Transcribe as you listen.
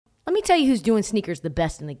me tell you who's doing sneakers the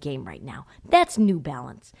best in the game right now. That's New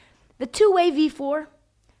Balance. The two-way V4,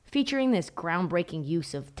 featuring this groundbreaking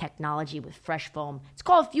use of technology with fresh foam. It's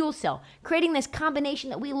called Fuel Cell, creating this combination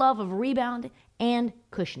that we love of rebound and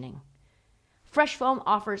cushioning. Fresh foam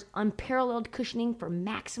offers unparalleled cushioning for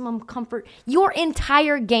maximum comfort your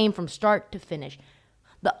entire game from start to finish.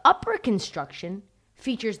 The upper construction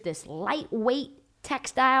features this lightweight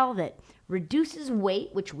textile that reduces weight,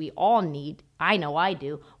 which we all need, I know I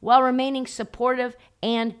do, while remaining supportive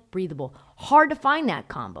and breathable. Hard to find that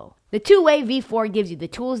combo. The two-way V4 gives you the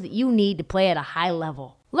tools that you need to play at a high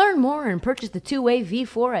level. Learn more and purchase the two-way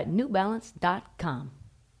V4 at newbalance.com.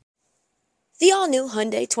 The all-new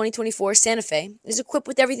Hyundai 2024 Santa Fe is equipped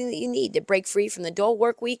with everything that you need to break free from the dull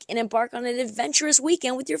work week and embark on an adventurous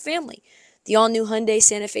weekend with your family. The all-new Hyundai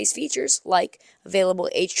Santa Fe's features, like available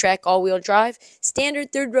H-Track all-wheel drive,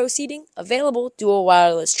 standard third-row seating, available dual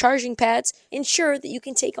wireless charging pads, ensure that you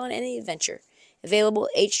can take on any adventure. Available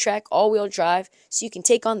H-Track all-wheel drive so you can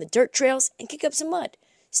take on the dirt trails and kick up some mud.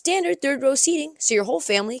 Standard third-row seating so your whole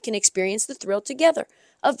family can experience the thrill together.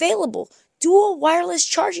 Available dual wireless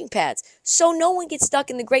charging pads so no one gets stuck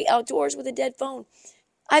in the great outdoors with a dead phone.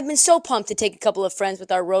 I've been so pumped to take a couple of friends with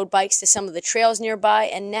our road bikes to some of the trails nearby,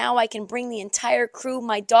 and now I can bring the entire crew,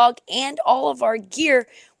 my dog, and all of our gear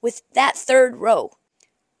with that third row.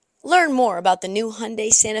 Learn more about the new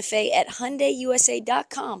Hyundai Santa Fe at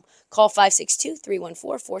HyundaiUSA.com. Call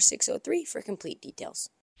 562-314-4603 for complete details.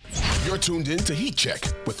 You're tuned in to Heat Check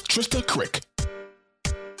with Trista Crick.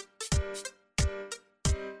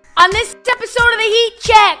 On this episode of the Heat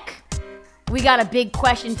Check, we got a big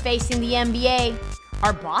question facing the NBA.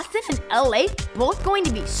 Are Boston and LA both going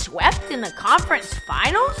to be swept in the conference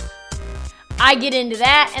finals? I get into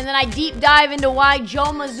that, and then I deep dive into why Joe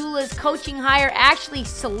Mazzulla's coaching hire actually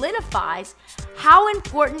solidifies how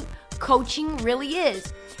important coaching really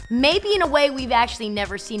is, maybe in a way we've actually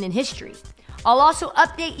never seen in history. I'll also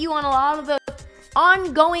update you on a lot of the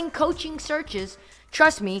ongoing coaching searches.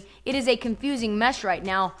 Trust me, it is a confusing mess right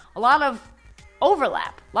now. A lot of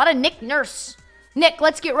overlap, a lot of Nick Nurse. Nick,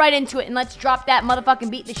 let's get right into it and let's drop that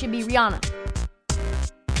motherfucking beat that should be Rihanna.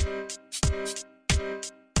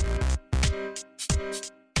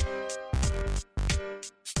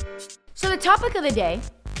 So the topic of the day,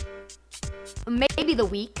 maybe the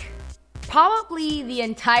week, probably the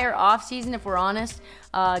entire offseason if we're honest,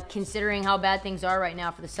 considering how bad things are right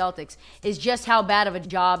now for the Celtics, is just how bad of a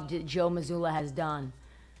job Joe Mazzulla has done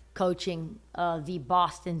coaching the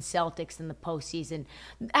Boston Celtics in the postseason.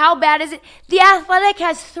 How bad is it? The Athletic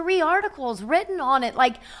has 3 articles written on it.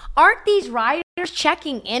 Like, aren't these writers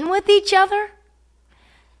checking in with each other?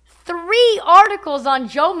 3 articles on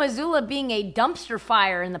Joe Mazzulla being a dumpster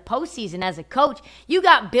fire in the postseason as a coach. You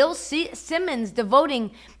got Bill Simmons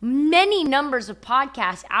devoting many numbers of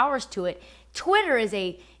podcast hours to it. Twitter is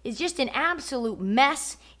just an absolute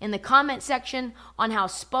mess in the comment section on how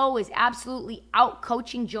Spo is absolutely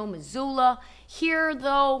out-coaching Joe Mazzulla. Here,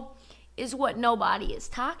 though, is what nobody is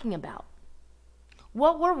talking about.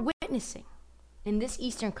 What we're witnessing in this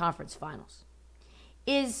Eastern Conference Finals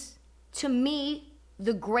is, to me,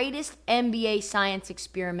 the greatest NBA science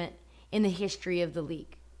experiment in the history of the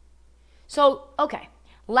league. So, okay,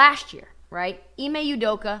 last year, right, Ime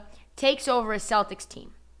Udoka takes over a Celtics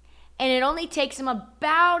team. And it only takes him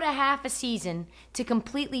about a half a season to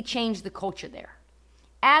completely change the culture there.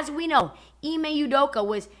 As we know, Ime Udoka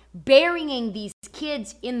was burying these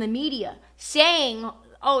kids in the media, saying,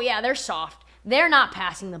 oh yeah, they're soft, they're not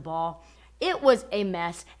passing the ball. It was a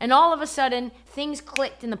mess, and all of a sudden, things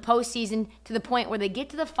clicked in the postseason to the point where they get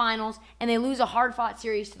to the finals and they lose a hard-fought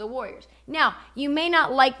series to the Warriors. Now, you may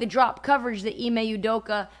not like the drop coverage that Ime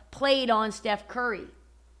Udoka played on Steph Curry.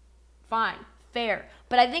 Fine, fair.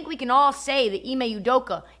 But I think we can all say that Ime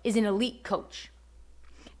Udoka is an elite coach.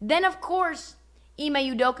 Then, of course, Ime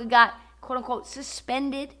Udoka got, quote-unquote,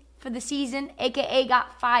 suspended for the season, a.k.a.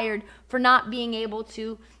 got fired for not being able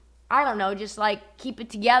to, I don't know, just like keep it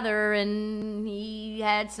together, and he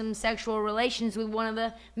had some sexual relations with one of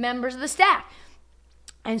the members of the staff.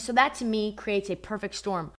 And so that, to me, creates a perfect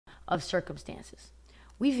storm of circumstances.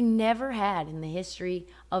 We've never had in the history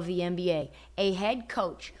of the NBA a head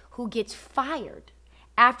coach who gets fired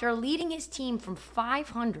after leading his team from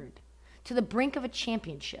 500 to the brink of a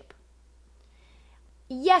championship.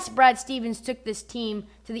 Yes, Brad Stevens took this team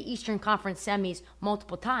to the Eastern Conference semis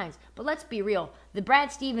multiple times, but let's be real. The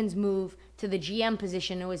Brad Stevens move to the GM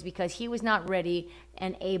position was because he was not ready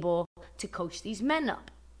and able to coach these men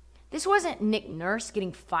up. This wasn't Nick Nurse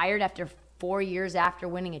getting fired after 4 years after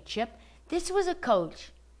winning a chip. This was a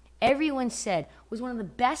coach everyone said was one of the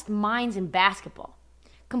best minds in basketball.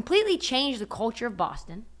 Completely changed the culture of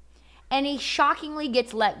Boston, and he shockingly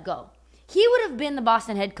gets let go. He would have been the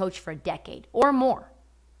Boston head coach for a decade or more.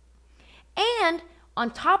 And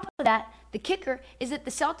on top of that, the kicker is that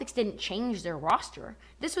the Celtics didn't change their roster.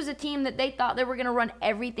 This was a team that they thought they were going to run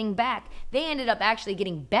everything back. They ended up actually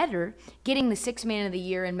getting better, getting the sixth man of the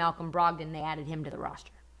year in Malcolm Brogdon. They added him to the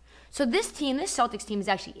roster. So this Celtics team is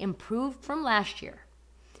actually improved from last year.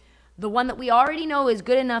 The one that we already know is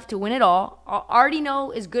good enough to win it all, already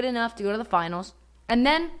know is good enough to go to the finals. And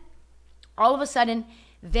then all of a sudden,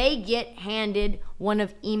 they get handed one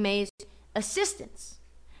of Ime's assistants.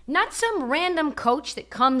 Not some random coach that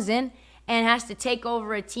comes in and has to take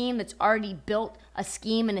over a team that's already built a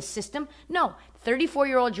scheme and a system. No,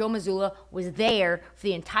 34-year-old Joe Mazzulla was there for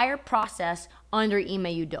the entire process under Ime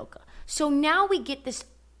Udoka. So now we get this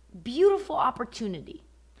beautiful opportunity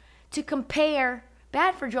to compare,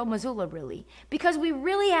 bad for Joe Mazzulla really, because we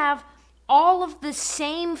really have all of the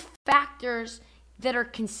same factors that are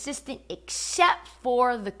consistent except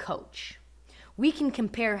for the coach. We can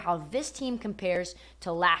compare how this team compares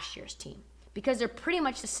to last year's team because they're pretty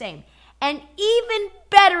much the same. And even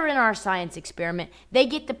better in our science experiment, they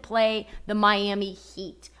get to play the Miami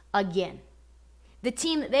Heat again. The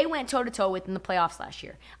team that they went toe-to-toe with in the playoffs last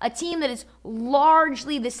year. A team that is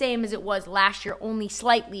largely the same as it was last year, only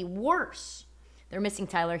slightly worse. They're missing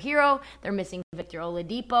Tyler Hero. They're missing Victor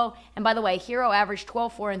Oladipo. And by the way, Hero averaged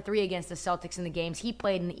 12, 4, and 3 against the Celtics in the games he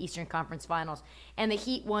played in the Eastern Conference Finals. And the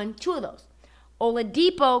Heat won 2 of those.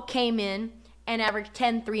 Oladipo came in and averaged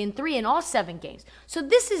 10, 3, and 3 in all 7 games. So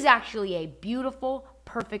this is actually a beautiful,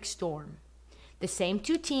 perfect storm. The same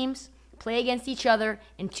 2 teams play against each other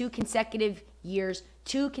in 2 consecutive years,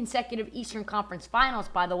 2 consecutive Eastern Conference Finals,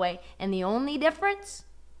 by the way. And the only difference,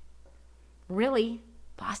 really,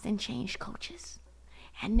 Boston changed coaches.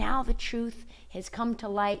 And now the truth has come to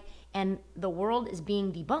light and the world is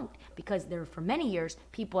being debunked because there, for many years,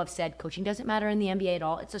 people have said coaching doesn't matter in the NBA at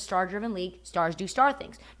all. It's a star-driven league. Stars do star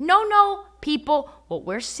things. No, people. What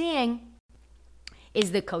we're seeing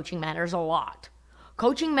is that coaching matters a lot.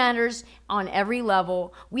 Coaching matters on every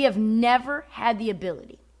level. We have never had the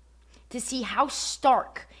ability to see how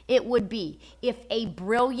stark it would be if a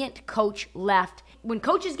brilliant coach left. When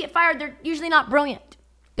coaches get fired, they're usually not brilliant.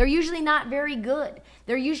 They're usually not very good.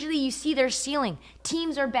 They're usually, you see their ceiling.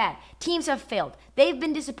 Teams are bad. Teams have failed. They've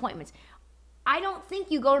been disappointments. I don't think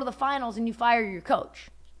you go to the finals and you fire your coach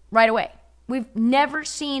right away. We've never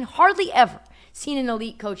seen, hardly ever, seen an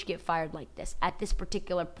elite coach get fired like this at this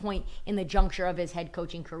particular point in the juncture of his head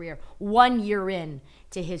coaching career, 1 year in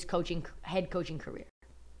to his head coaching career.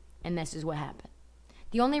 And this is what happened.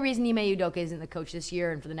 The only reason Ime Udoka isn't the coach this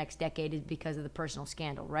year and for the next decade is because of the personal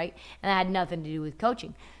scandal, right? And that had nothing to do with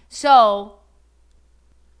coaching. So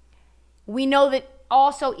we know that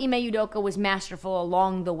also Ime Udoka was masterful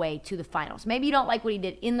along the way to the finals. Maybe you don't like what he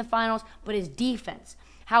did in the finals, but his defense,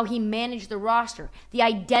 how he managed the roster, the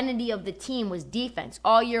identity of the team was defense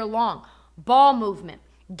all year long, ball movement,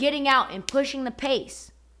 getting out and pushing the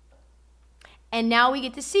pace. And now we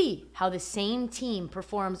get to see how the same team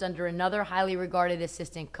performs under another highly regarded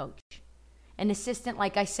assistant coach. An assistant,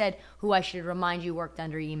 like I said, who I should remind you worked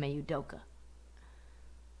under Ime Udoka.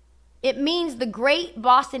 It means the great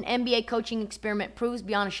Boston NBA coaching experiment proves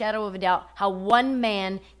beyond a shadow of a doubt how one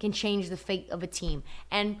man can change the fate of a team.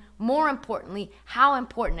 And more importantly, how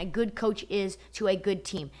important a good coach is to a good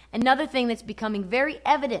team. Another thing that's becoming very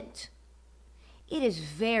evident, it is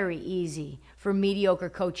very easy for mediocre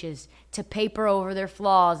coaches to paper over their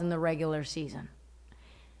flaws in the regular season.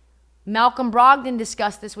 Malcolm Brogdon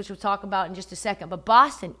discussed this, which we'll talk about in just a second, but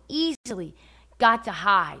Boston easily got to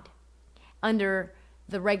hide under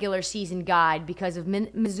the regular season guide because of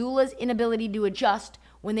Mazzulla's inability to adjust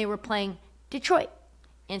when they were playing Detroit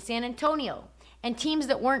and San Antonio and teams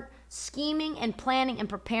that weren't scheming and planning and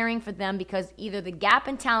preparing for them because either the gap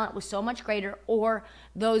in talent was so much greater or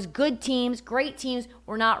those good teams, great teams,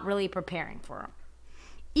 were not really preparing for them.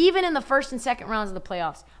 Even in the first and second rounds of the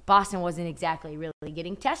playoffs, Boston wasn't exactly really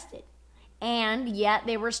getting tested. And yet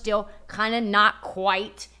they were still kind of not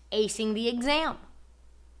quite acing the exam.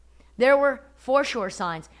 There were for sure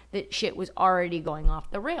signs that shit was already going off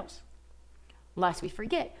the rails. Lest we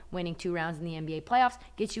forget, winning 2 rounds in the NBA playoffs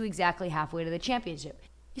gets you exactly halfway to the championship.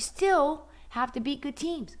 You still have to beat good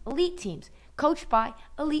teams, elite teams, coached by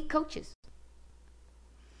elite coaches.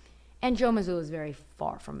 And Joe Mazzulla is very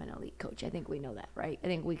far from an elite coach. I think we know that, right? I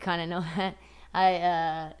think we kind of know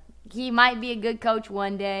that. He might be a good coach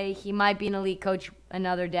one day. He might be an elite coach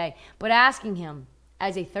another day. But asking him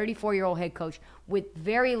as a 34-year-old head coach with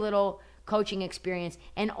very little coaching experience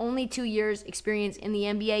and only 2 years experience in the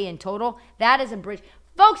NBA in total, that is a bridge.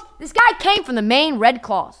 Folks, this guy came from the Maine Red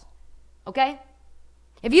Claws, okay?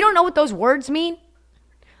 If you don't know what those words mean,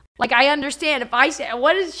 like I understand if I say,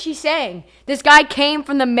 what is she saying? This guy came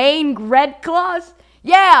from the Maine Red Claws?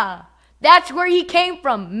 Yeah, that's where he came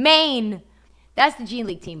from, Maine. That's the G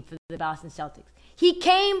League team for the Boston Celtics. He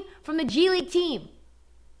came from the G League team.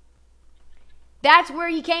 That's where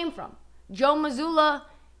he came from. Joe Mazzulla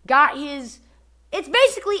got his, it's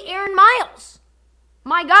basically Aaron Miles.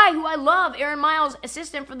 My guy who I love, Aaron Miles,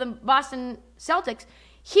 assistant for the Boston Celtics,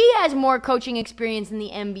 he has more coaching experience in the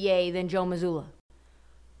NBA than Joe Mazzulla.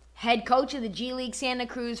 Head coach of the G League Santa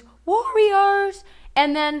Cruz Warriors,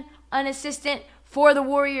 and then an assistant for the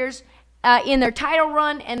Warriors in their title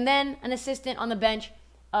run, and then an assistant on the bench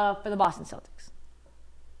for the Boston Celtics.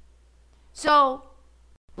 So,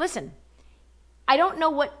 listen, I don't know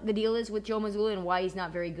what the deal is with Joe Mazzulla and why he's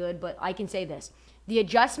not very good, but I can say this. The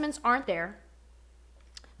adjustments aren't there.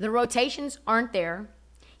 The rotations aren't there.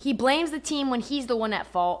 He blames the team when he's the one at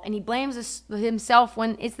fault, and he blames himself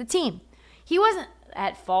when it's the team. He wasn't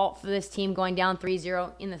at fault for this team going down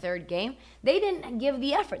 3-0 in the third game. They didn't give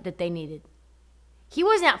the effort that they needed. He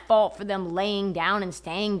wasn't at fault for them laying down and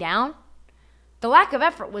staying down. The lack of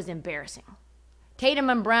effort was embarrassing. Tatum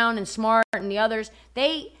and Brown and Smart and the others,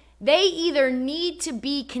 they either need to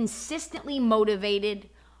be consistently motivated,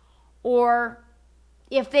 or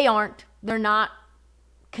if they aren't, they're not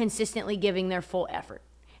consistently giving their full effort.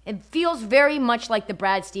 It feels very much like the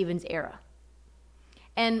Brad Stevens era.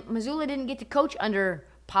 And Mazzulla didn't get to coach under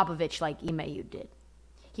Popovich like Ime did.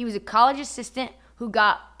 He was a college assistant who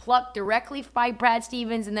got plucked directly by Brad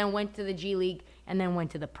Stevens and then went to the G League and then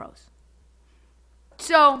went to the pros.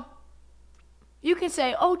 So, you can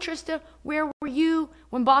say, oh, Trista, where were you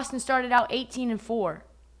when Boston started out 18-4?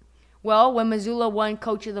 Well, when Mazzulla won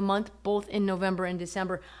Coach of the Month, both in November and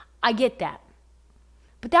December, I get that.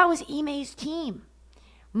 But that was Ime's team.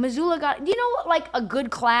 Mazzulla got, you know, like a good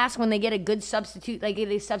class when they get a good substitute, they get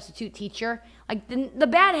a substitute teacher. Like the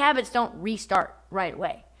bad habits don't restart right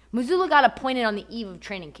away. Mazzulla got appointed on the eve of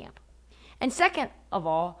training camp. And second of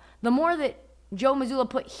all, the more that Joe Mazzulla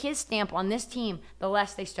put his stamp on this team, the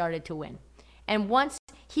less they started to win. And once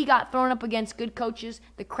he got thrown up against good coaches,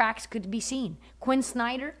 the cracks could be seen. Quinn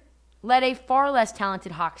Snyder led a far less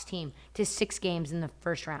talented Hawks team to 6 games in the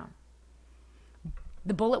first round.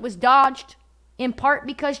 The bullet was dodged, in part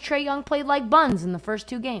because Trae Young played like buns in the first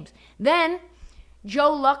 2 games. Then,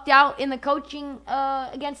 Joe lucked out in the coaching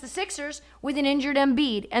against the Sixers with an injured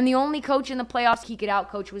Embiid, and the only coach in the playoffs he could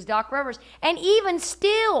outcoach was Doc Rivers. And even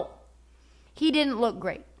still, he didn't look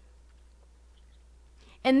great.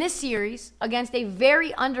 And this series, against a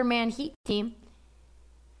very undermanned Heat team,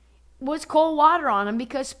 was cold water on him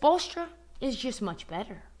because Spoelstra is just much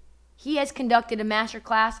better. He has conducted a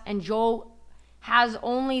masterclass, and Joe has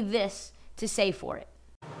only this to say for it.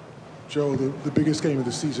 Joe, the biggest game of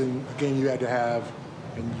the season, a game you had to have,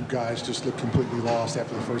 and you guys just looked completely lost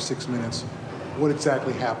after the first 6 minutes. What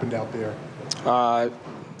exactly happened out there? I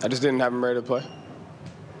just didn't have him ready to play.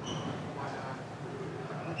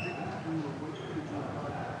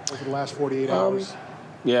 Over the last 48 hours?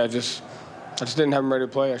 Yeah, I just didn't have him ready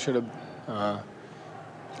to play. I should have,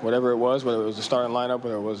 whatever it was, whether it was the starting lineup,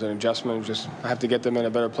 whether it was an adjustment, I have to get them in a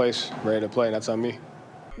better place, ready to play, and that's on me.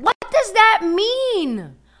 What does that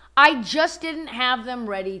mean? I just didn't have them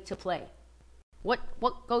ready to play. What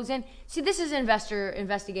goes in? See, this is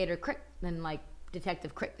investigator Crick and like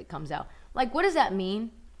Detective Crick that comes out. Like, what does that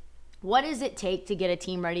mean? What does it take to get a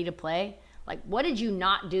team ready to play? Like, what did you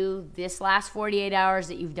not do this last 48 hours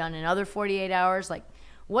that you've done in other 48 hours? Like,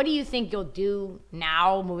 what do you think you'll do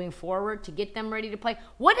now moving forward to get them ready to play?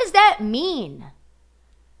 What does that mean?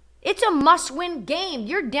 It's a must-win game.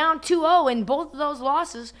 You're down 2-0, and both of those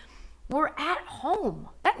losses were at home.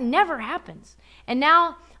 That never happens. And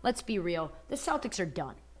now, let's be real, the Celtics are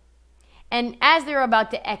done. And as they're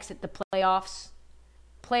about to exit the playoffs,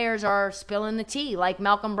 players are spilling the tea, like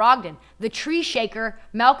Malcolm Brogdon. The tree shaker,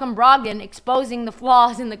 Malcolm Brogdon, exposing the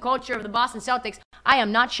flaws in the culture of the Boston Celtics. I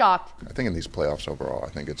am not shocked. I think in these playoffs overall, I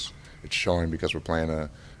think it's showing because we're playing a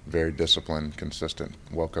very disciplined, consistent,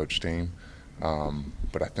 well-coached team.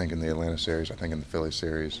 But I think in the Atlanta series, I think in the Philly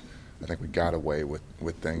series, I think we got away with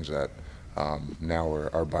things that now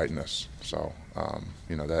are biting us. So,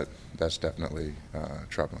 that's definitely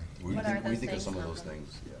troubling. What do you think of some of those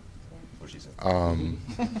things? Yeah. What she said.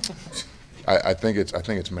 I think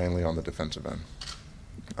it's mainly on the defensive end.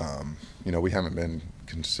 We haven't been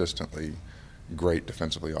consistently great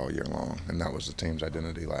defensively all year long, and that was the team's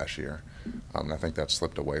identity last year. And I think that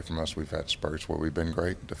slipped away from us. We've had spurts where we've been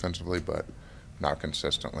great defensively, but not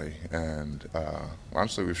consistently. And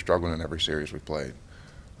honestly, we've struggled in every series we've played.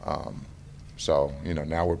 So,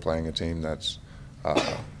 now we're playing a team that's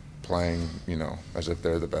playing, as if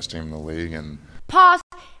they're the best team in the league. And Pause.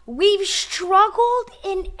 We've struggled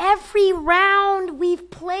in every round we've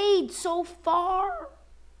played so far.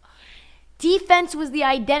 Defense was the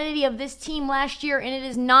identity of this team last year, and it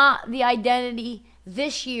is not the identity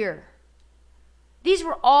this year. These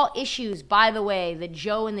were all issues, by the way, that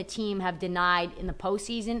Joe and the team have denied in the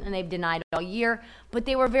postseason, and they've denied all year, but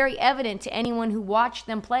they were very evident to anyone who watched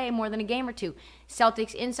them play more than a game or two.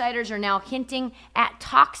 Celtics insiders are now hinting at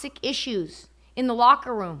toxic issues in the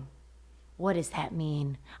locker room. What does that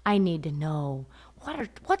mean? I need to know.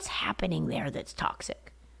 What's happening there that's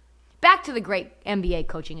toxic? Back to the great NBA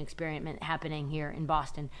coaching experiment happening here in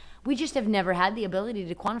Boston. We just have never had the ability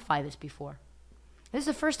to quantify this before. This is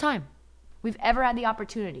the first time we've ever had the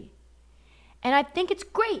opportunity. And I think it's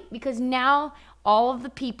great because now all of the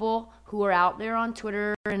people who are out there on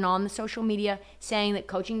Twitter and on the social media saying that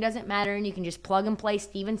coaching doesn't matter and you can just plug and play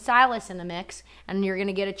Steven Silas in the mix and you're going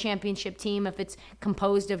to get a championship team if it's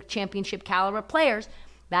composed of championship caliber players,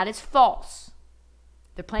 that is false.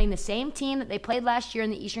 They're playing the same team that they played last year in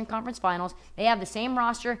the Eastern Conference Finals. They have the same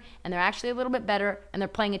roster, and they're actually a little bit better, and they're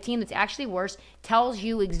playing a team that's actually worse. Tells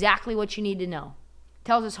you exactly what you need to know.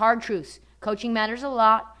 Tells us hard truths. Coaching matters a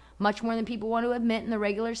lot, much more than people want to admit, and the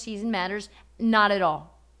regular season matters not at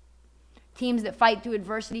all. Teams that fight through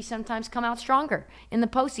adversity sometimes come out stronger in the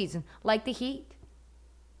postseason, like the Heat.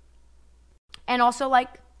 And also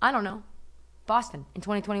like, Boston in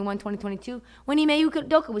 2021, 2022, when Ime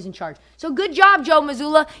Udoka was in charge. So good job, Joe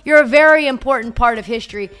Mazzulla. You're a very important part of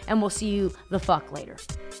history, and we'll see you the fuck later.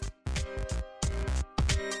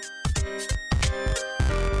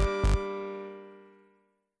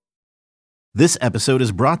 This episode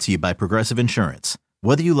is brought to you by Progressive Insurance.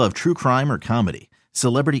 Whether you love true crime or comedy,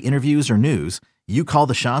 celebrity interviews or news, you call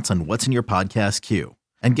the shots on what's in your podcast queue.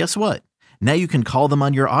 And guess what? Now you can call them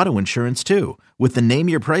on your auto insurance too with the Name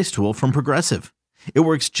Your Price tool from Progressive. It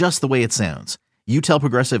works just the way it sounds. You tell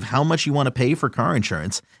Progressive how much you want to pay for car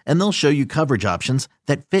insurance, and they'll show you coverage options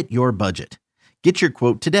that fit your budget. Get your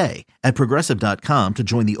quote today at Progressive.com to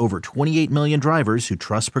join the over 28 million drivers who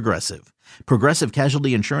trust Progressive. Progressive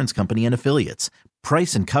Casualty Insurance Company and Affiliates.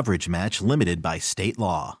 Price and coverage match limited by state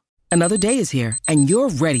law. Another day is here, and you're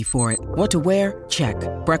ready for it. What to wear? Check.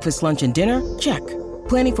 Breakfast, lunch, and dinner? Check.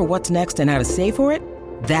 Planning for what's next and how to save for it?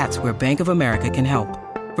 That's where Bank of America can help.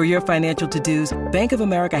 For your financial to-dos, Bank of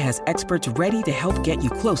America has experts ready to help get you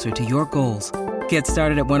closer to your goals. Get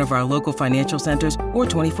started at one of our local financial centers or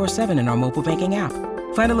 24/7 in our mobile banking app.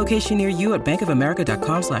 Find a location near you at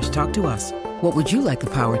bankofamerica.com/talktous. What would you like the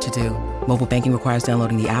power to do? Mobile banking requires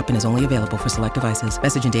downloading the app and is only available for select devices.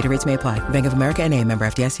 Message and data rates may apply. Bank of America NA, member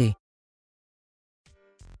FDIC.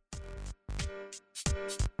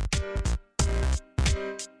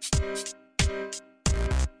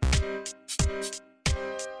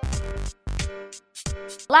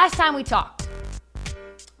 Last time we talked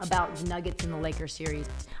about the Nuggets and the Lakers series,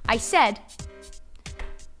 I said,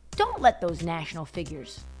 don't let those national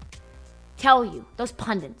figures tell you, those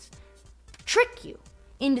pundits, trick you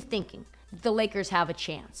into thinking that the Lakers have a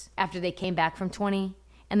chance after they came back from 20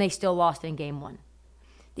 and they still lost in game 1.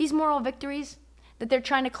 These moral victories that they're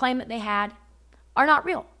trying to claim that they had are not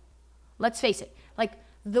real. Let's face it.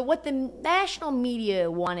 What the national media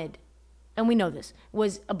wanted, and we know this,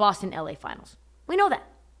 was a Boston-LA finals. We know that.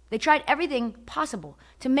 They tried everything possible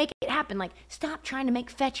to make it happen. Stop trying to make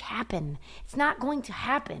fetch happen. It's not going to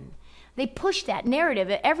happen. They push that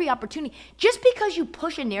narrative at every opportunity. Just because you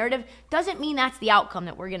push a narrative doesn't mean that's the outcome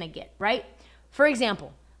that we're going to get, right? For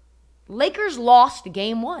example, Lakers lost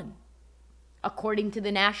game 1. According to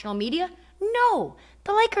the national media, no,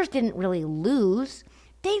 the Lakers didn't really lose.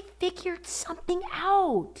 They figured something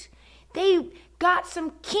out. They got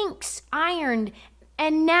some kinks ironed,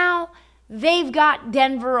 and now they've got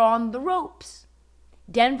Denver on the ropes.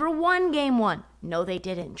 Denver won game 1. No, they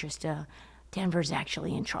didn't, Trista. Denver's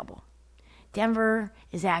actually in trouble. Denver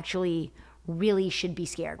is actually really should be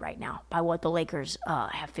scared right now by what the Lakers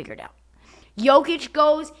have figured out. Jokic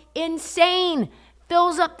goes insane,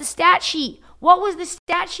 fills up the stat sheet. What was the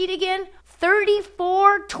stat sheet again?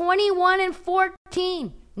 34, 21, and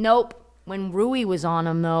 14. Nope. When Rui was on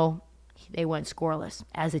him, though, they went scoreless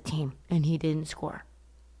as a team, and he didn't score.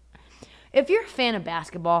 If you're a fan of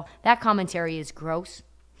basketball, that commentary is gross.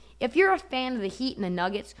 If you're a fan of the Heat and the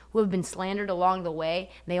Nuggets, who have been slandered along the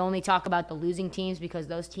way, they only talk about the losing teams because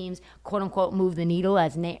those teams, quote-unquote, move the needle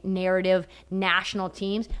as narrative national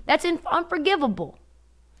teams, that's unforgivable.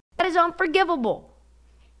 That is unforgivable.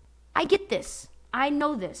 I get this. I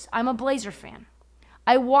know this. I'm a Blazer fan.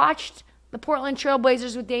 I watched the Portland Trail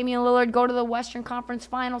Blazers with Damian Lillard go to the Western Conference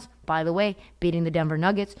Finals, by the way, beating the Denver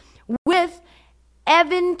Nuggets, with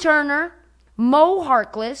Evan Turner, Mo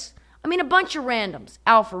Harkless, a bunch of randoms.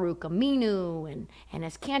 Al Farouk Aminu and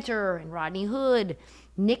Enes Kanter and Rodney Hood,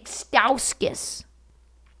 Nick Stauskas,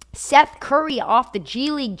 Seth Curry off the G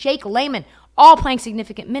League, Jake Layman, all playing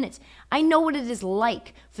significant minutes. I know what it is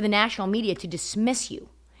like for the national media to dismiss you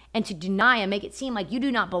and to deny and make it seem like you do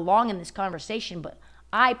not belong in this conversation, but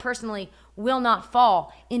I personally will not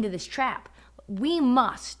fall into this trap. We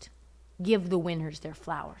must give the winners their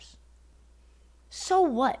flowers. So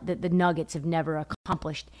what that the Nuggets have never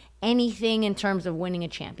accomplished anything in terms of winning a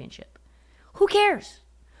championship? Who cares?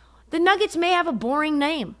 The Nuggets may have a boring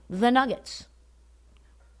name, the Nuggets.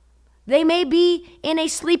 They may be in a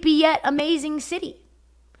sleepy yet amazing city,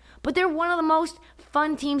 but they're one of the most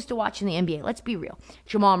fun teams to watch in the NBA. Let's be real.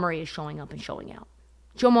 Jamal Murray is showing up and showing out.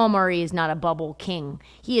 Jamal Murray is not a bubble king.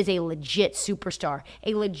 He is a legit superstar,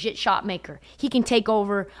 a legit shot maker. He can take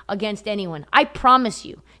over against anyone. I promise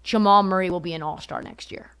you, Jamal Murray will be an all-star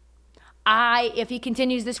next year. If he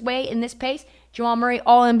continues this way, in this pace, Jamal Murray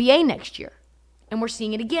all-NBA next year. And we're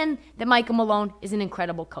seeing it again that Michael Malone is an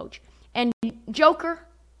incredible coach. And Joker,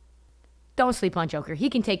 don't sleep on Joker. He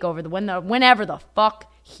can take over whenever the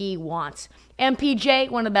fuck he wants. MPJ,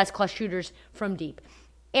 one of the best clutch shooters from deep.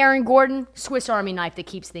 Aaron Gordon, Swiss Army knife that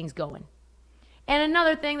keeps things going. And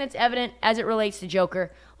another thing that's evident as it relates to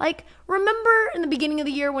Joker, remember in the beginning of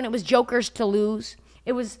the year when it was Joker's to lose?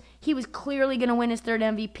 He was clearly going to win his third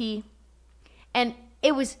MVP. And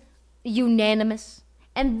it was unanimous.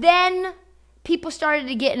 And then people started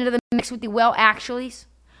to get into the mix with the actuallys.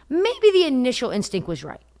 Maybe the initial instinct was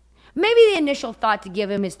right. Maybe the initial thought to give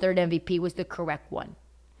him his third MVP was the correct one.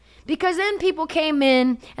 Because then people came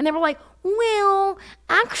in and they were like, well,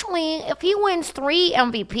 actually, if he wins 3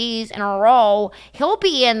 MVPs in a row, he'll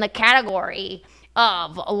be in the category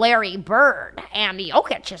of Larry Bird. And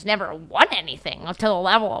Jokic has never won anything to the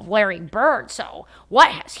level of Larry Bird. So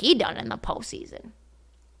what has he done in the postseason?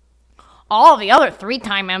 All the other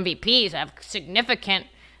 3-time MVPs have significant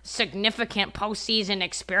postseason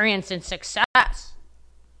experience and success.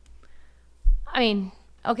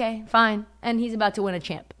 Okay, fine. And he's about to win a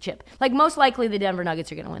championship. Most likely the Denver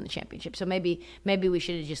Nuggets are going to win the championship. So maybe we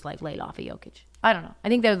should have just laid off of Jokic. I don't know. I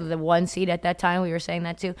think they were the 1 seed at that time. We were saying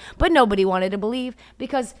that too. But nobody wanted to believe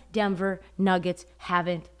because Denver Nuggets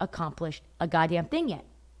haven't accomplished a goddamn thing yet.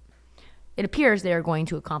 It appears they are going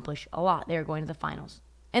to accomplish a lot. They are going to the finals.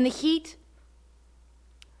 And the Heat,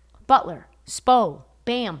 Butler, Spo,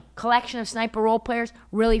 Bam, collection of sniper role players,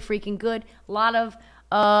 really freaking good. A lot of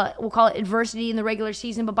we'll call it adversity in the regular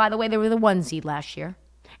season, but by the way, they were the 1 seed last year.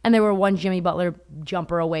 And they were 1 Jimmy Butler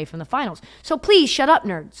jumper away from the finals. So please, shut up,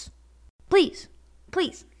 nerds. Please.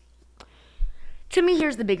 To me,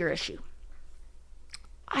 here's the bigger issue.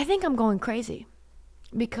 I think I'm going crazy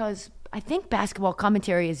because I think basketball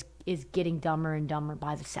commentary is getting dumber and dumber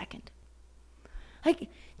by the second.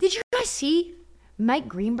 Did you guys see Mike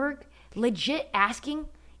Greenberg legit asking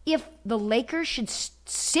if the Lakers should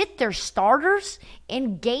sit their starters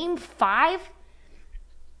in Game 5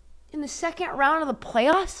 in the second round of the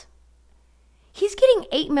playoffs? He's getting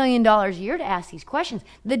 $8 million a year to ask these questions.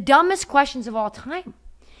 The dumbest questions of all time.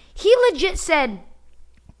 He legit said,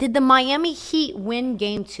 did the Miami Heat win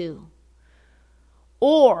Game 2?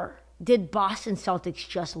 Or did Boston Celtics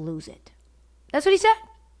just lose it? That's what he said.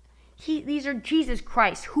 These are, Jesus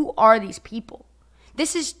Christ, who are these people?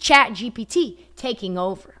 This is ChatGPT taking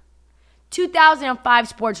over. 2005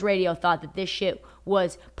 Sports Radio thought that this shit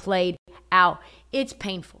was played out. It's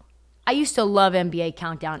painful. I used to love NBA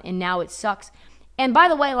Countdown, and now it sucks. And by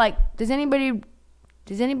the way, does anybody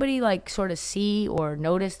sort of see or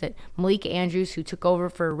notice that Malika Andrews, who took over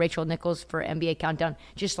for Rachel Nichols for NBA Countdown,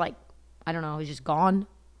 just I don't know, is just gone?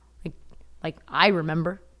 Like I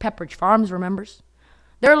remember. Pepperidge Farms remembers.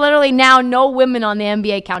 There are literally now no women on the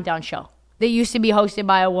NBA Countdown show. They used to be hosted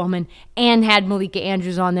by a woman and had Malika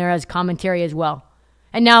Andrews on there as commentary as well.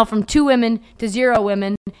 And now from 2 women to 0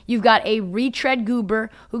 women, you've got a retread goober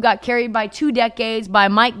who got carried by 2 decades by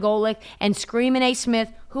Mike Golick and Screamin' A.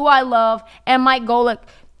 Smith, who I love, and Mike Golick,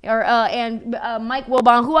 and Mike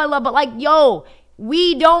Wilbon, who I love. But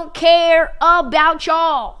we don't care about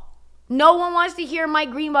y'all. No one wants to hear Mike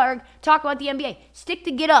Greenberg talk about the NBA. Stick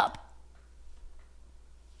to Get Up.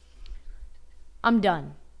 I'm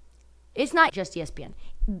done. It's not just ESPN.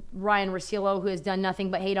 Ryan Russillo, who has done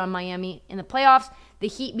nothing but hate on Miami in the playoffs. The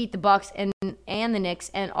Heat beat the Bucks and the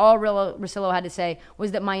Knicks, and all Russillo had to say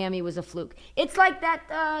was that Miami was a fluke. It's like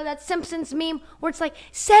that Simpsons meme where it's like,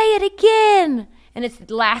 say it again, and it's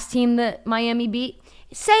the last team that Miami beat.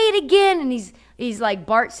 Say it again, and he's like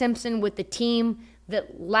Bart Simpson with the team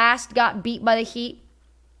that last got beat by the Heat,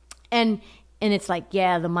 and And it's like,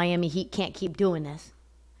 yeah, the Miami Heat can't keep doing this.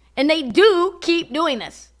 And they do keep doing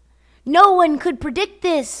this. No one could predict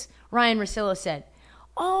this, Ryan Russillo said.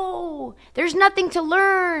 Oh, there's nothing to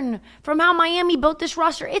learn from how Miami built this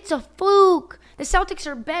roster. It's a fluke. The Celtics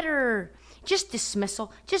are better. Just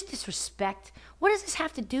dismissal, just disrespect. What does this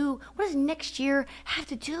have to do? What does next year have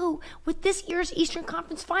to do with this year's Eastern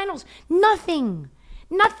Conference Finals? Nothing.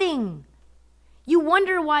 Nothing. You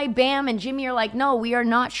wonder why Bam and Jimmy are like, no, we are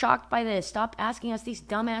not shocked by this. Stop asking us these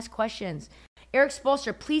dumbass questions. Eric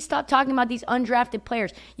Spoelstra, please stop talking about these undrafted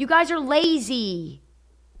players. You guys are lazy.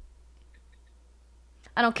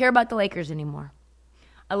 I don't care about the Lakers anymore.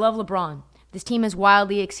 I love LeBron. This team has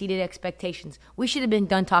wildly exceeded expectations. We should have been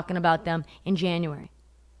done talking about them in January.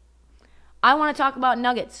 I want to talk about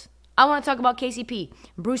Nuggets. I want to talk about KCP,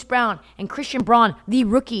 Bruce Brown, and Christian Braun, the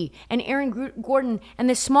rookie, and Aaron Gordon, and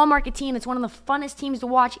this small market team that's one of the funnest teams to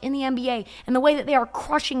watch in the NBA, and the way that they are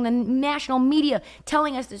crushing the national media,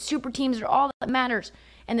 telling us that super teams are all that matters,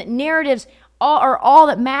 and that narratives are all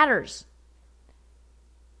that matters.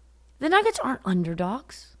 The Nuggets aren't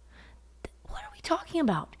underdogs. What are we talking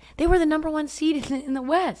about? They were the number 1 seed in the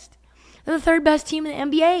West. They're the 3rd best team in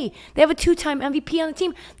the NBA. They have a 2-time MVP on the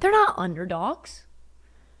team. They're not underdogs.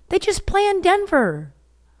 They just play in Denver.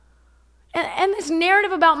 And this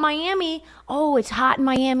narrative about Miami, oh, it's hot in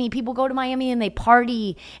Miami. People go to Miami and they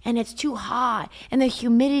party, and it's too hot, and the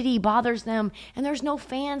humidity bothers them, and there's no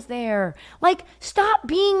fans there. Like, stop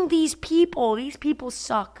being these people. These people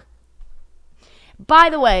suck. By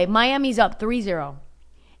the way, Miami's up 3-0.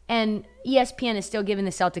 And ESPN is still giving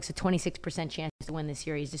the Celtics a 26% chance to win this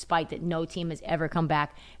series, despite that no team has ever come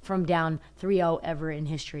back from down 3-0 ever in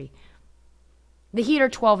history. The Heat are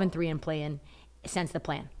 12-3 in play-in since the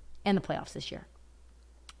plan and the playoffs this year.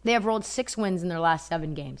 They have rolled 6 wins in their last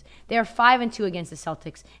 7 games. They are 5-2 against the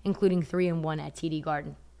Celtics, including 3-1 at TD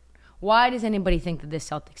Garden. Why does anybody think that this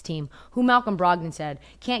Celtics team, who Malcolm Brogdon said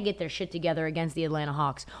can't get their shit together against the Atlanta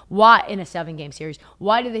Hawks, why in a 7-game series,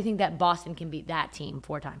 why do they think that Boston can beat that team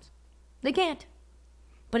 4 times? They can't.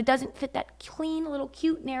 But it doesn't fit that clean little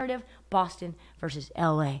cute narrative, Boston versus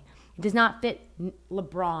LA. It does not fit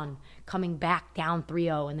LeBron coming back down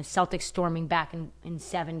 3-0 and the Celtics storming back in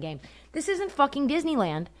 7 games. This isn't fucking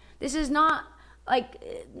Disneyland. This is not like,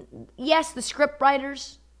 yes, the script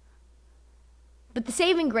writers. But the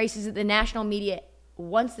saving grace is that the national media,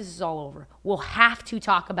 once this is all over, will have to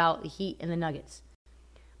talk about the Heat and the Nuggets.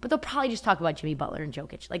 But they'll probably just talk about Jimmy Butler and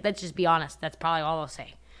Jokic. Like, let's just be honest. That's probably all they'll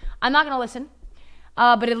say. I'm not going to listen.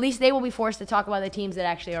 But at least they will be forced to talk about the teams that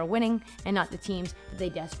actually are winning and not the teams that they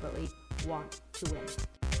desperately want to win.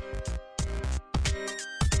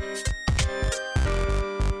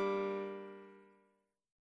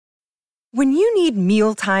 When you need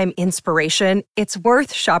mealtime inspiration, it's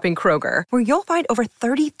worth shopping Kroger, where you'll find over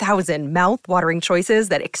 30,000 mouth-watering choices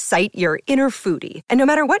that excite your inner foodie. And no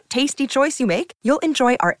matter what tasty choice you make, you'll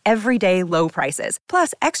enjoy our everyday low prices,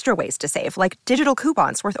 plus extra ways to save, like digital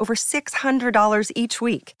coupons worth over $600 each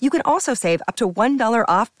week. You can also save up to $1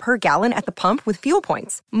 off per gallon at the pump with fuel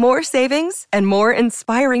points. More savings and more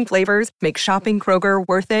inspiring flavors make shopping Kroger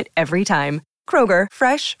worth it every time. Kroger,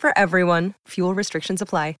 fresh for everyone. Fuel restrictions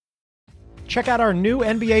apply. Check out our new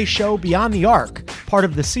NBA show, Beyond the Arc, part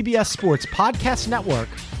of the CBS Sports Podcast Network,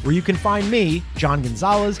 where you can find me, John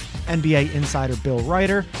Gonzalez, NBA insider Bill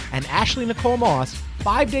Ryder, and Ashley Nicole Moss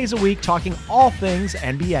 5 days a week talking all things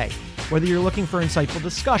NBA. Whether you're looking for insightful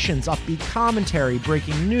discussions, upbeat commentary,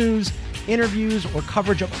 breaking news, interviews, or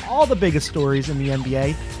coverage of all the biggest stories in the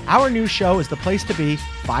NBA, our new show is the place to be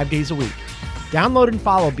 5 days a week. Download and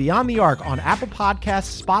follow Beyond the Arc on Apple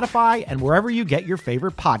Podcasts, Spotify, and wherever you get your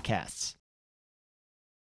favorite podcasts.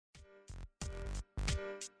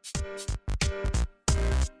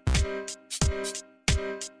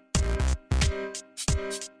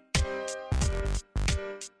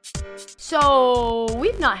 So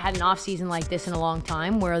we've not had an off-season like this in a long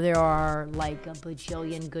time, where there are like a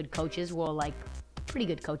bajillion good coaches, well, like pretty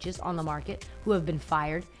good coaches on the market who have been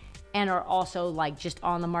fired and are also like just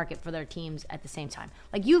on the market for their teams at the same time.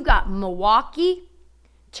 Like, you've got Milwaukee,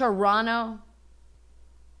 Toronto,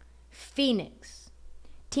 Phoenix,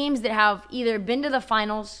 teams that have either been to the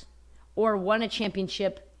finals or won a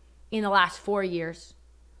championship in the last 4 years,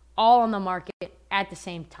 all on the market at the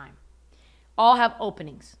same time. All have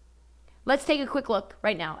openings. Let's take a quick look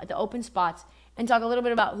right now at the open spots and talk a little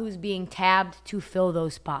bit about who's being tabbed to fill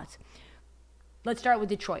those spots. Let's start with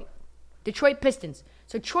Detroit. Detroit Pistons.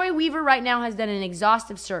 So Troy Weaver right now has done an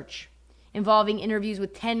exhaustive search involving interviews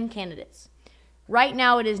with 10 candidates. Right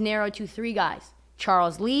now it is narrowed to 3 guys.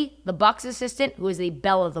 Charles Lee, the Bucks assistant, who is the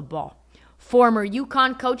belle of the ball. Former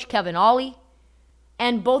UConn coach Kevin Ollie,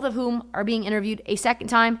 and both of whom are being interviewed a second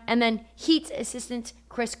time. And then Heat's assistant,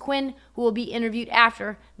 Chris Quinn, who will be interviewed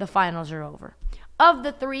after the finals are over. Of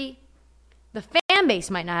the three, the fan base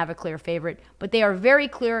might not have a clear favorite, but they are very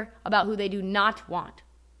clear about who they do not want.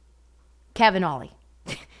 Kevin Ollie.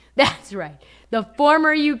 That's right. The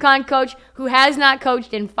former UConn coach who has not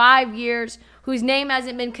coached in 5 years, whose name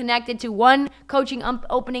hasn't been connected to one coaching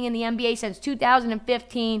opening in the NBA since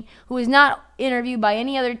 2015, who is not interviewed by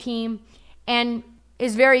any other team, and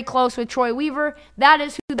is very close with Troy Weaver. That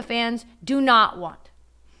is who the fans do not want.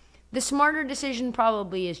 The smarter decision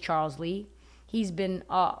probably is Charles Lee. He's been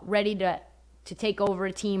ready to take over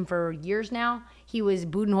a team for years now. He was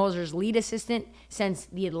Budenholzer's lead assistant since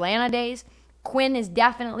the Atlanta days. Quinn is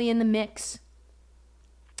definitely in the mix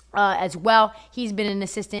as well. He's been an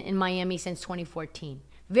assistant in Miami since 2014.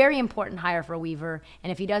 Very important hire for Weaver,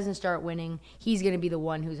 and if he doesn't start winning, he's going to be the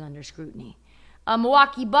one who's under scrutiny.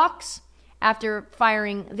 Milwaukee Bucks, after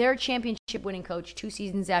firing their championship-winning coach 2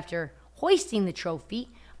 seasons after hoisting the trophy,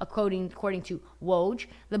 according to Woj,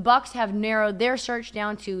 the Bucks have narrowed their search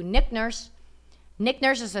down to Nick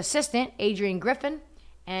Nurse's assistant, Adrian Griffin,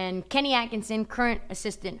 and Kenny Atkinson, current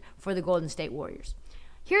assistant for the Golden State Warriors.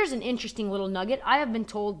 Here's an interesting little nugget. I have been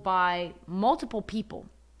told by multiple people,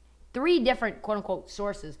 3 different quote-unquote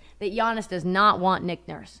sources, that Giannis does not want Nick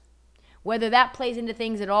Nurse. Whether that plays into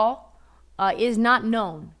things at all is not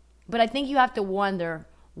known. But I think you have to wonder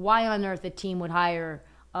why on earth a team would hire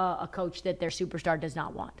a coach that their superstar does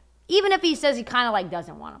not want, even if he says he kind of like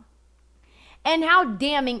doesn't want him. And how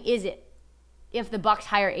damning is it if the Bucks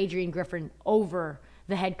hire Adrian Griffin over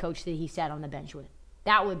the head coach that he sat on the bench with?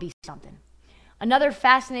 That would be something. Another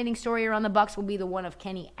fascinating story around the Bucks will be the one of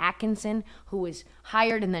Kenny Atkinson, who was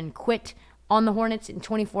hired and then quit on the Hornets in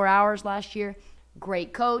 24 hours last year.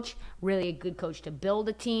 Great coach, really a good coach to build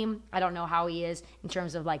a team. I don't know how he is in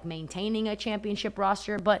terms of like maintaining a championship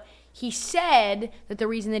roster, but he said that the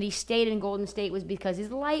reason that he stayed in Golden State was because his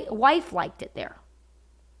wife liked it there.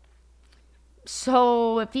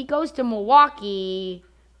 So if he goes to Milwaukee,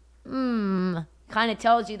 kind of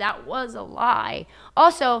tells you that was a lie.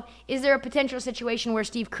 Also, is there a potential situation where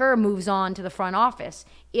Steve Kerr moves on to the front office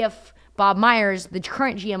if Bob Myers, the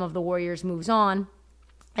current GM of the Warriors, moves on,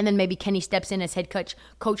 and then maybe Kenny steps in as head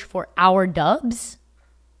coach for our Dubs?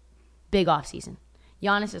 Big offseason.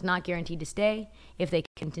 Giannis is not guaranteed to stay if they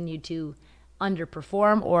continue to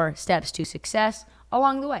underperform or steps to success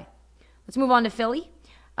along the way. Let's move on to Philly.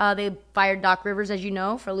 They fired Doc Rivers, as you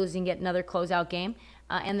know, for losing yet another closeout game.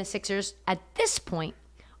 And the Sixers, at this point,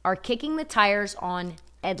 are kicking the tires on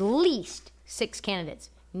at least 6 candidates.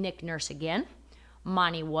 Nick Nurse again,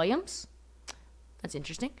 Monty Williams, that's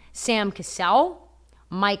interesting, Sam Cassell,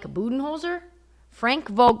 Mike Budenholzer, Frank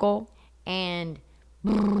Vogel, and,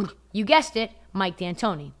 you guessed it, Mike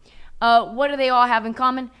D'Antoni. What do they all have in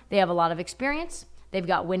common? They have a lot of experience. They've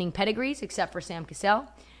got winning pedigrees, except for Sam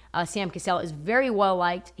Cassell. Sam Cassell is very well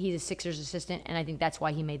liked. He's a Sixers assistant, and I think that's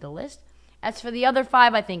why he made the list. As for the other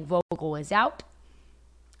 5, I think Vogel is out.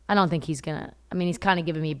 I don't think he's he's kind of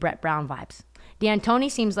giving me Brett Brown vibes. D'Antoni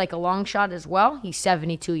seems like a long shot as well. He's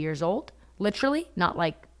 72 years old, literally, not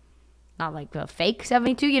like a fake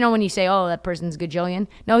 72. You know when you say, oh, that person's gajillion?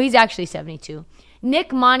 No, he's actually 72.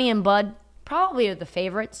 Nick, Monty, and Bud probably are the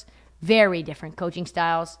favorites. Very different coaching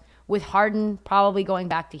styles. With Harden probably going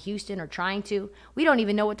back to Houston or trying to. We don't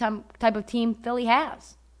even know what type of team Philly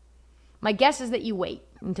has. My guess is that you wait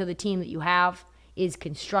until the team that you have is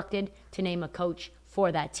constructed to name a coach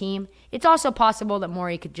for that team. It's also possible that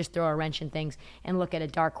Morey could just throw a wrench in things and look at a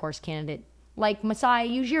dark horse candidate like Masai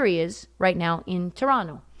Ujiri is right now in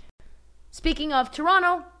Toronto. Speaking of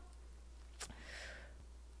Toronto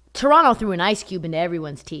threw an ice cube into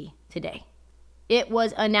everyone's tea today. It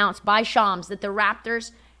was announced by Shams that the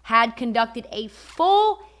Raptors had conducted a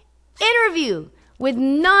full interview with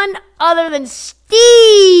none other than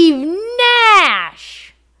Steve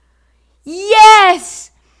Nash.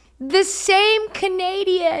 Yes! The same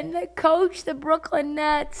Canadian that coached the Brooklyn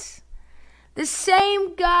Nets. The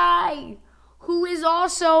same guy who is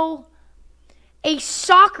also a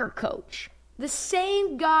soccer coach. The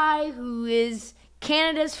same guy who is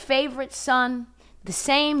Canada's favorite son. The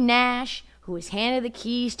same Nash who was handed the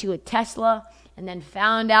keys to a Tesla and then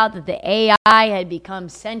found out that the AI had become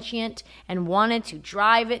sentient and wanted to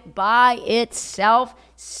drive it by itself.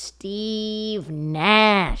 Steve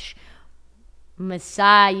Nash.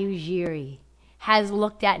 Masai Ujiri has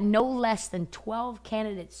looked at no less than 12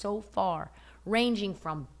 candidates so far, ranging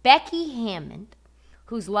from Becky Hammond,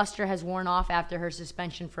 whose luster has worn off after her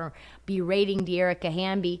suspension for berating De'Erica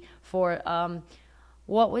Hamby for,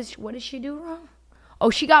 what did she do wrong? Oh,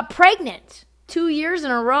 she got pregnant 2 years in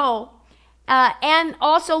a row and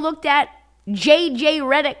also looked at J.J.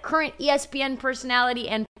 Redick, current ESPN personality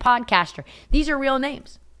and podcaster. These are real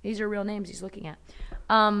names. These are real names he's looking at.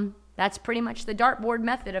 That's pretty much the dartboard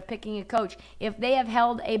method of picking a coach. If they have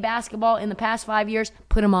held a basketball in the past 5 years,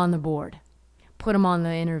 put them on the board. Put them on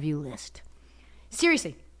the interview list.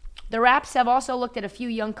 Seriously, the Raps have also looked at a few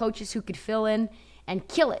young coaches who could fill in and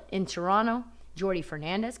kill it in Toronto. Jordy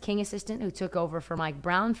Fernandez, King assistant, who took over for Mike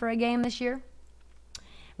Brown for a game this year.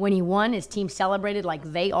 When he won, his team celebrated like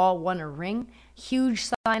they all won a ring. Huge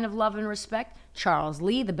sign of love and respect. Charles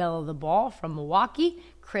Lee, the belle of the ball from Milwaukee.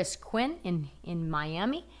 Chris Quinn in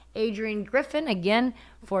Miami. Adrian Griffin, again,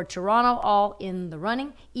 for Toronto, all in the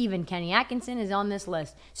running. Even Kenny Atkinson is on this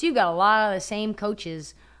list. So you've got a lot of the same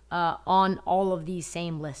coaches on all of these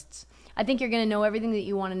same lists. I think you're going to know everything that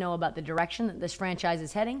you want to know about the direction that this franchise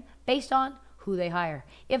is heading based on who they hire.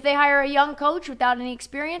 If they hire a young coach without any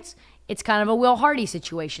experience, it's kind of a Will Hardy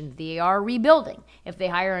situation. They are rebuilding. If they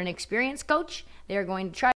hire an experienced coach, they are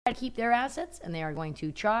going to try to keep their assets, and they are going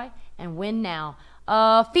to try and win now.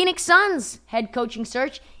 Phoenix Suns head coaching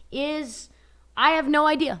search is, I have no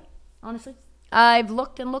idea, honestly. I've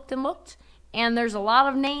looked and looked and looked, and there's a lot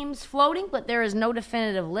of names floating, but there is no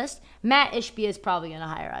definitive list. Matt Ishbia is probably going to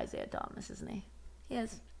hire Isaiah Thomas, isn't he? He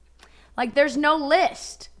is. Like, there's no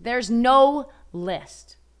list. There's no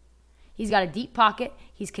list. He's got a deep pocket.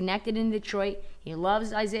 He's connected in Detroit. He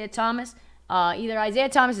loves Isaiah Thomas. Either Isaiah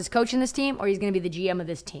Thomas is coaching this team or he's going to be the GM of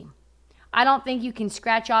this team. I don't think you can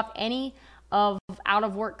scratch off any of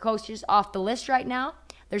out-of-work coaches off the list right now.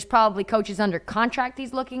 There's probably coaches under contract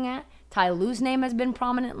he's looking at. Ty Lue's name has been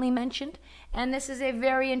prominently mentioned. And this is a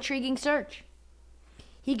very intriguing search.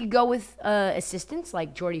 He could go with assistants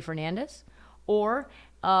like Jordy Fernandez or,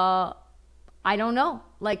 I don't know,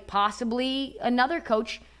 like possibly another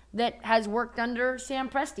coach that has worked under Sam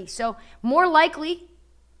Presti. So more likely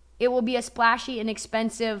it will be a splashy and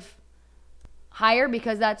expensive hire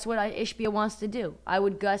because that's what Ishbia wants to do. I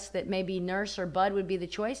would guess that maybe Nurse or Bud would be the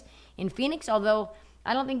choice in Phoenix, although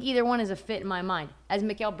I don't think either one is a fit in my mind. As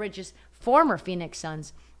Mikal Bridges, former Phoenix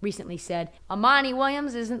Suns, recently said, Amani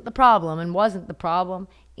Williams isn't the problem and wasn't the problem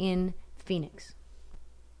in Phoenix.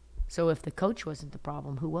 So if the coach wasn't the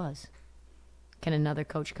problem, who was? Can another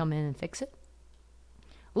coach come in and fix it?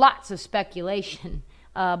 Lots of speculation.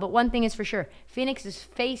 But one thing is for sure, Phoenix is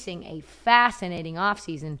facing a fascinating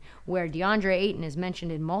offseason where DeAndre Ayton is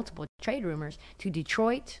mentioned in multiple trade rumors to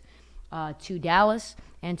Detroit, to Dallas,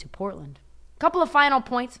 and to Portland. Couple of final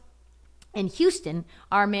points. In Houston,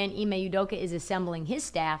 our man Ime Udoka is assembling his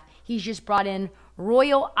staff. He's just brought in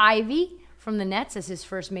Royal Ivey from the Nets as his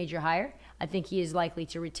first major hire. I think he is likely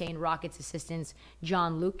to retain Rockets assistants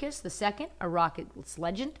John Lucas II, a Rockets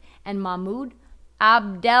legend, and Mahmoud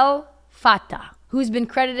Abdel Fattah, who's been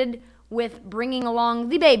credited with bringing along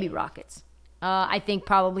the baby Rockets. I think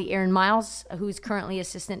probably Aaron Miles, who's currently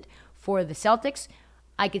assistant for the Celtics.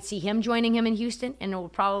 I could see him joining him in Houston, and it will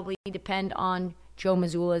probably depend on Joe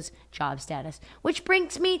Mazzulla's job status. Which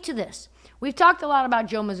brings me to this. We've talked a lot about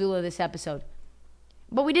Joe Mazzulla this episode,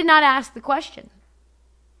 but we did not ask the question.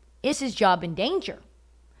 Is his job in danger?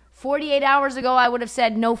 48 hours ago, I would have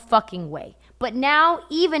said no fucking way. But now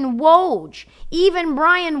even Woj, even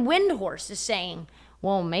Brian Windhorst is saying,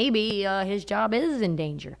 well, maybe his job is in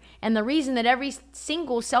danger. And the reason that every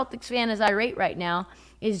single Celtics fan is irate right now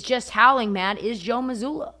is just howling mad is Joe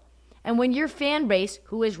Mazzulla. And when your fan base,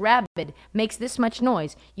 who is rabid, makes this much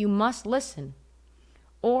noise, you must listen.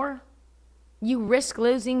 Or you risk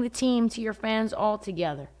losing the team to your fans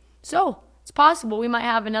altogether. So, it's possible we might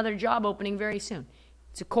have another job opening very soon.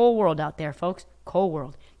 It's a cold world out there, folks. Cold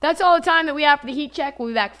world. That's all the time that we have for the Heat Check. We'll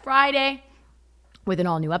be back Friday with an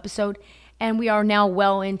all-new episode. And we are now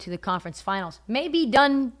well into the conference finals. Maybe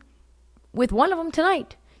done with one of them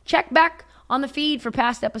tonight. Check back on the feed for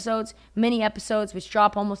past episodes, mini episodes, which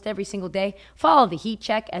drop almost every single day. Follow the Heat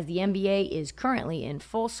Check as the NBA is currently in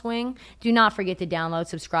full swing. Do not forget to download,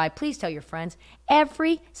 subscribe. Please tell your friends.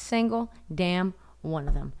 Every single damn one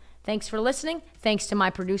of them. Thanks for listening. Thanks to my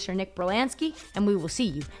producer, Nick Berlansky, and we will see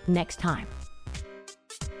you next time.